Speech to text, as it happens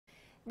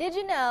Did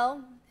you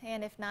know,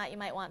 and if not, you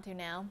might want to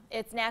now,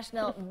 it's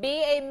National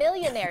Be a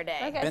Millionaire Day.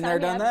 Okay, Been there,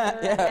 done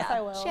that. Yeah. Yes, I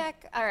will.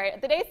 Check. All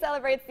right. The day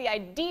celebrates the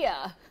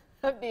idea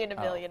of being a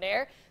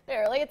millionaire.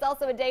 Fairly. It's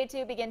also a day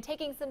to begin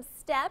taking some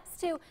steps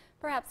to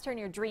perhaps turn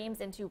your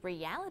dreams into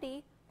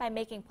reality by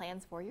making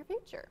plans for your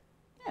future.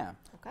 Yeah.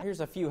 Okay.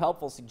 Here's a few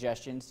helpful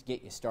suggestions to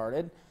get you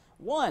started.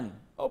 1,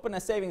 open a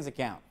savings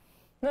account.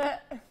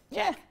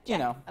 Yeah, you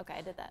know. Okay,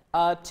 I did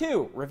that.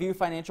 2, review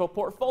financial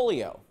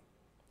portfolio.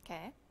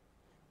 Okay.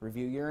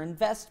 Review your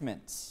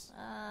investments.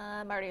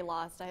 I'm already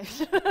lost.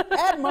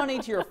 Add money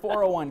to your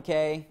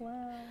 401k.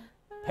 Wow.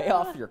 Pay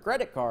off your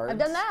credit cards. I've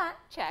done that.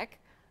 Check.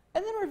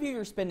 And then review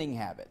your spending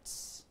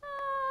habits.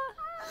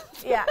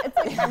 Yeah, it's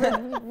like I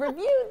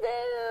reviewed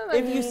them.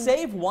 If you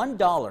save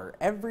 $1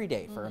 every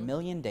day for a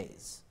million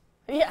days,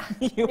 yeah,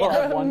 you will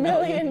have $1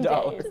 million.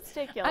 It's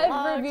taking a I've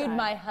long reviewed time.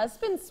 my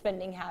husband's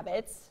spending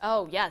habits.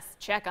 Oh, yes.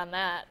 Check on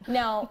that.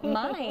 Now,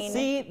 mine.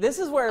 See, this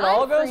is where it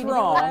all goes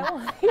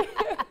wrong.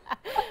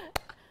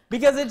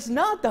 Because it's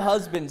not the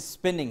husband's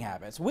spending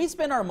habits. We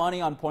spend our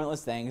money on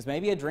pointless things,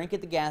 maybe a drink at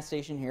the gas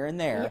station here and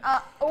there.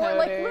 Or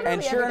like literally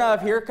And sure every enough,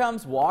 day. here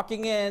comes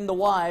walking in the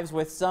wives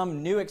with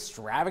some new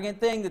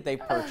extravagant thing that they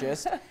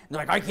purchased. And they're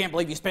like, I can't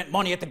believe you spent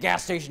money at the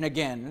gas station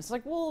again. And it's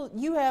like, well,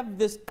 you have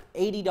this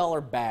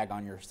 $80 bag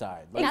on your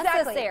side. Like,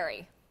 Exactly.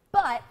 Necessary.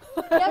 But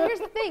now here's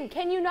the thing: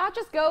 can you not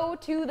just go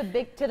to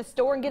the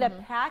store and get a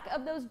pack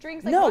of those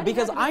drinks? Like, no, why do you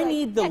because have to be I like,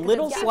 need the yeah, 'cause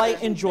little it's gas slight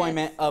station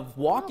enjoyment fits. of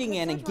walking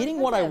in so and much getting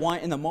more what I expensive.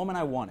 want in the moment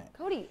I want it.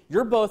 Cody.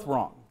 You're both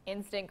wrong.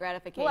 Instant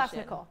gratification. We'll ask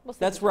Nicole. We'll see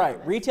That's what she right.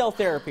 says. Retail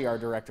therapy, our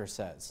director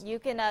says. You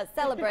can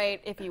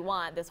celebrate, if you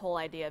want, this whole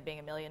idea of being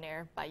a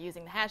millionaire by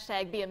using the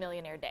hashtag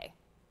 #BeAMillionaireDay.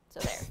 So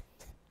there,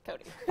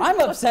 Cody. I'm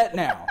upset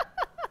now.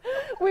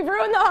 We've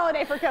ruined the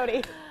holiday for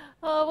Cody.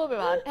 Oh, we'll move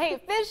on. Hey,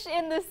 fish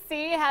in the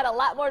sea had a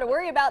lot more to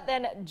worry about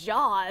than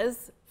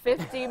Jaws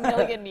 50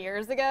 million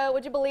years ago.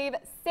 Would you believe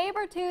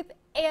saber-toothed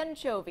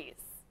anchovies?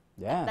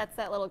 Yeah. That's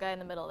that little guy in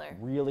the middle there.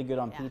 Really good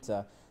on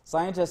pizza.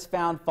 Scientists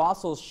found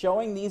fossils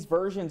showing these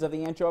versions of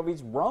the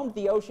anchovies roamed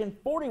the ocean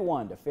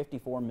 41 to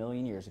 54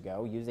 million years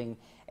ago. Using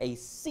a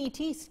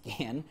CT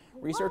scan,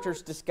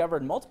 researchers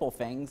discovered multiple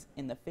fangs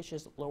in the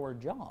fish's lower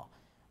jaw.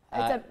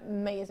 It's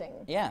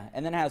amazing. Yeah,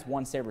 and then it has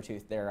one saber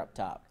tooth there up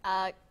top.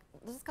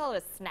 Let's just call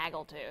it a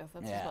snaggletooth.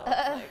 That's Yeah. just what it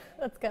looks like.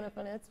 That's kind of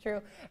funny. That's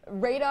true.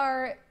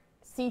 Radar,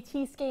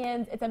 CT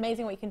scans. It's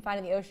amazing what you can find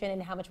in the ocean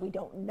and how much we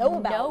don't know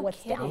about No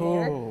what's down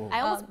kidding. there. I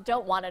almost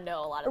don't want to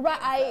know a lot of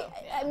Right.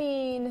 things. though. I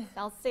mean,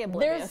 I'll stay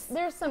oblivious.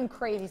 there's some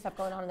crazy stuff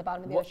going on in the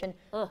bottom of the ocean.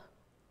 Ugh.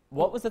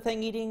 What was the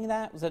thing eating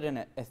that? Was it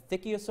an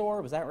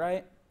ichthyosaur? Was that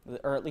right?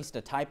 Or at least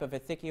a type of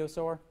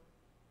ichthyosaur?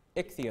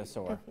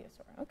 Ichthyosaur.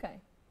 Ichthyosaur. Okay.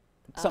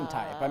 Some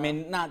type. I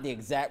mean, not the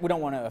exact. We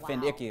don't want to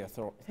offend Wow.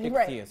 ichthyosaurs.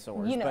 Right.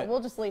 You know, but we'll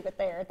just leave it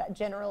there at that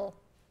general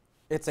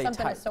it's a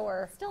something type. a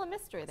soar. Still a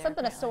mystery there.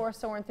 Something a apparently. soar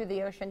soaring through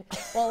the ocean.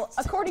 Well,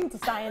 according to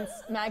Science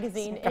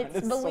magazine, Some kind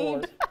it's of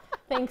believed, sword.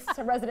 thanks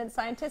to resident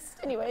scientists,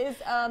 anyways,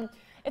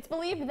 it's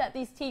believed that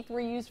these teeth were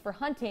used for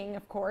hunting,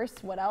 of course.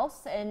 What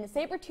else? And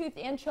saber-toothed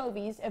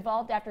anchovies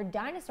evolved after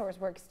dinosaurs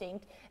were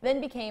extinct, then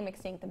became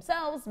extinct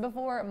themselves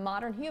before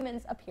modern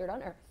humans appeared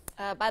on Earth.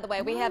 By the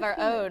way, we have our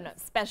own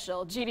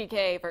special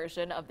GDK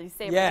version of the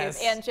Yes.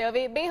 saber-toothed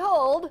anchovy.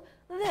 Behold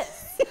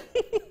this.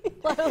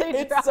 Lovely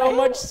It's drawing. so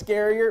much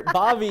scarier.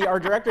 Bobby, our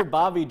director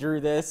Bobby, drew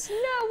this. No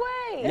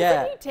way!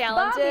 Yeah. Isn't he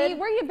talented? Bobby,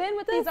 where you been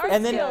with these art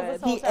And skills then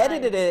this whole he time?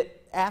 edited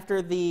it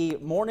after the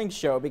morning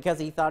show because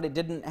he thought it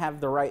didn't have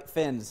the right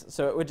fins,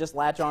 so it would just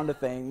latch onto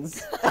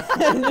things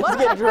and just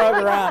get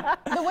drug around.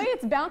 The way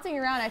it's bouncing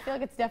around, I feel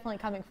like it's definitely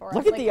coming for us.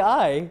 Look at the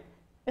eye.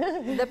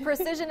 The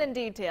precision and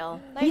detail.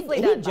 He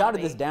Nicely done, jotted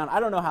Bobby. this down. I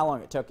don't know how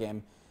long it took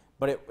him,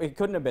 but it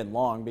couldn't have been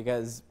long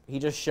because he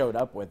just showed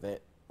up with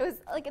it. It was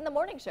like in the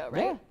morning show,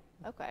 right?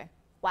 Yeah. Okay.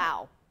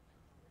 Wow.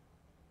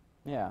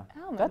 Yeah,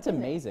 Oh, my that's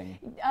goodness. amazing.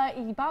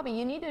 Bobby,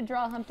 you need to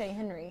draw Humpty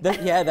Henry.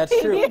 Yeah, that's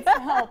true.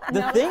 Help. The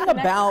No, thing next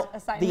about the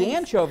assignment.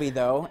 anchovy,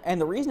 though,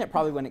 and the reason it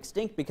probably went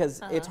extinct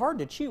because it's hard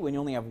to chew when you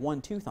only have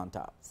one tooth on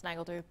top.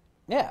 Snaggletooth.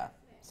 Yeah,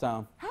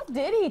 so. How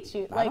did he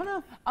chew? I don't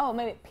know. Oh,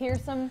 maybe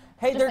pierce him.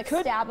 Hey, just there like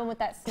could- stab him with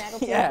that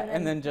snaggletooth. Yeah,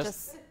 and then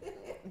just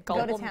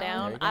Gulp to them town.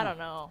 down. There you go. I don't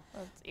know.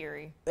 That's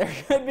eerie. there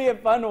could be a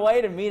fun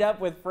way to meet up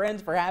with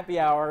friends for happy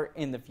hour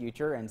in the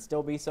future and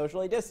still be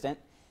socially distant.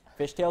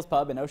 Fishtails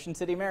Pub in Ocean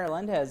City,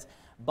 Maryland has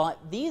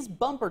bought these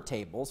bumper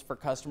tables for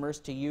customers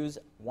to use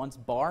once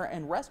bar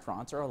and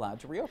restaurants are allowed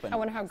to reopen. I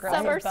wonder how gross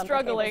Some are those bumper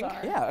struggling. tables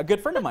are. Yeah, a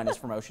good friend of mine is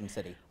from Ocean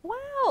City.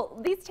 Wow,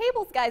 these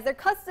tables, guys, they're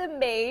custom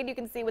made. You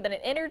can see with an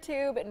inner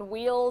tube and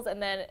wheels,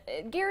 and then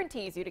it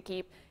guarantees you to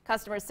keep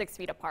customers 6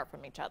 feet apart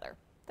from each other.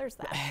 There's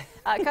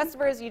that.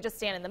 Customers, you just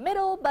stand in the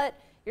middle, but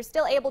you're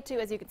still able to,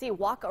 as you can see,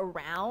 walk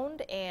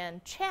around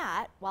and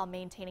chat while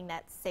maintaining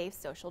that safe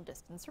social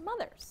distance from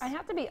others. I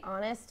have to be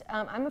honest,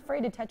 I'm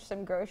afraid to touch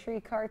some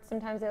grocery carts.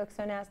 Sometimes they look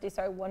so nasty,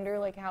 so I wonder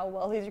like how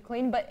well these are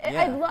cleaned. But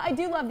Yeah. I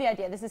do love the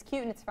idea. This is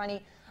cute and it's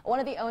funny. One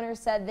of the owners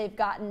said they've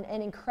gotten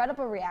an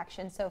incredible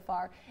reaction so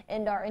far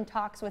and are in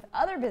talks with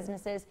other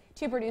businesses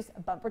to produce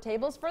bumper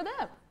tables for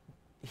them.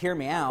 hear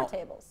me out.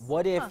 tables.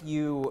 What if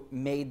you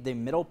made the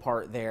middle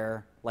part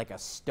there like a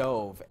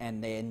stove,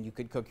 and then you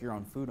could cook your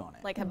own food on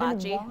it? Like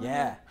hibachi?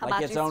 Yeah,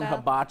 like its Hibachi own style?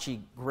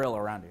 hibachi grill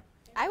around it.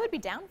 I would be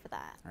down for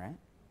that. All right,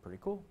 pretty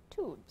cool.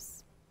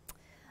 Tubes.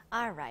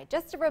 All right,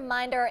 just a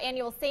reminder, our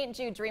annual St.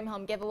 Jude Dream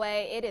Home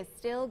giveaway, it is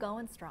still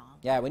going strong.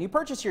 Yeah, when you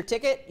purchase your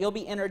ticket, you'll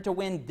be entered to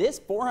win this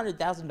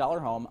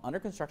 $400,000 home under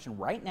construction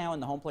right now in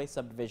the Home Place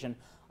subdivision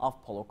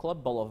off Polo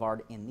Club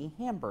Boulevard in the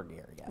Hamburg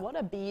area. What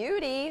a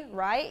beauty,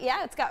 right?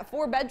 Yeah, it's got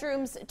 4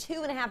 bedrooms,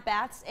 2.5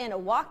 baths, and a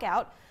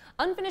walkout.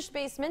 Unfinished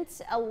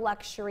basement, a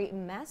luxury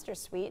master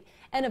suite,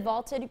 and a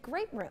vaulted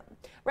great room.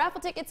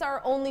 Raffle tickets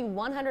are only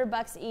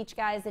 $100 each,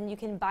 guys, and you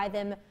can buy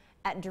them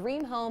at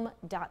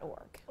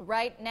dreamhome.org.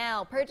 Right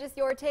now, purchase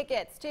your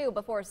tickets too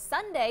before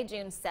Sunday,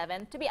 June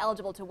 7th, to be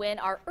eligible to win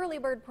our early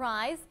bird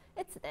prize.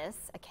 It's this,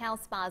 a Cal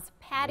Spa's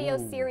Patio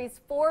Series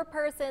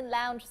 4-person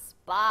lounge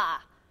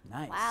spa.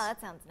 Nice. Wow,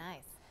 that sounds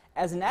nice.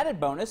 As an added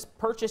bonus,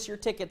 purchase your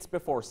tickets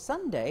before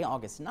Sunday,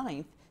 August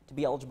 9th, to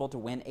be eligible to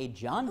win a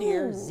John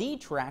Deere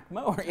Z-Track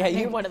mower. Yeah,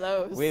 need one of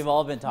those. We've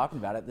all been talking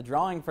about it. The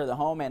drawing for the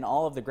home and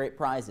all of the great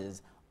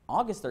prizes,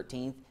 August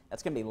 13th.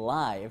 That's going to be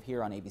live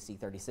here on ABC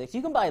 36.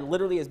 You can buy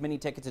literally as many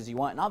tickets as you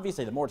want, and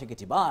obviously the more tickets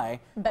you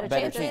buy, Better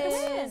chance.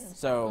 chances.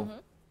 So,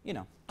 you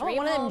know, I want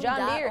one of them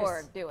John Deere's.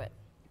 Dreamhome.org. Do it.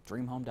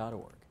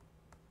 dreamhome.org.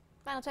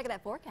 Final check of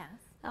that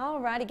forecast.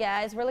 Alrighty,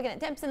 guys, we're looking at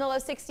temps in the low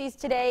 60s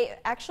today,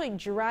 actually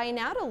drying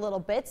out a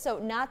little bit, so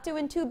not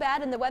doing too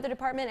bad in the weather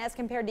department as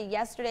compared to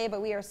yesterday, but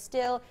we are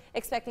still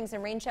expecting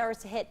some rain showers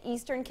to hit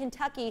eastern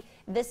Kentucky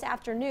this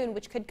afternoon,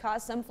 which could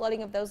cause some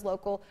flooding of those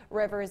local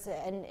rivers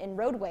and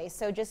roadways.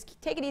 So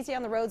just take it easy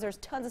on the roads. There's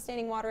tons of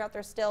standing water out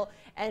there still,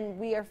 and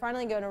we are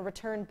finally going to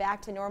return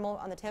back to normal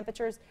on the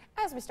temperatures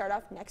as we start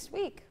off next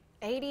week.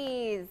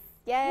 80s.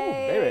 Yay.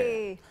 Ooh,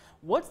 baby.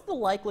 What's the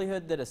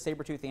likelihood that a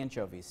saber-tooth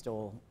anchovy is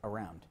still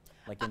around?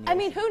 Like in the I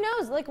mean, ocean? who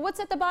knows? Like, what's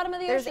at the bottom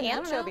of the There's ocean? I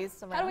don't know.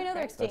 anchovies How do we know they're around,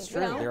 right? extinct? That's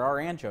true. You know? There are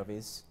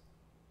anchovies.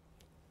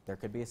 There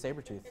could be a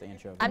saber-tooth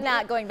anchovy. I'm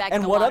not going back to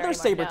And the what water other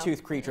anymore, no.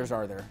 saber-tooth creatures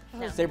are there?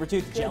 No.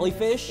 Saber-tooth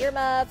jellyfish?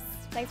 Earmuffs.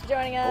 Thanks for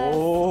joining us.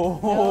 Oh,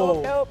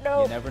 Nope, nope,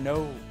 nope. You never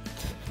know.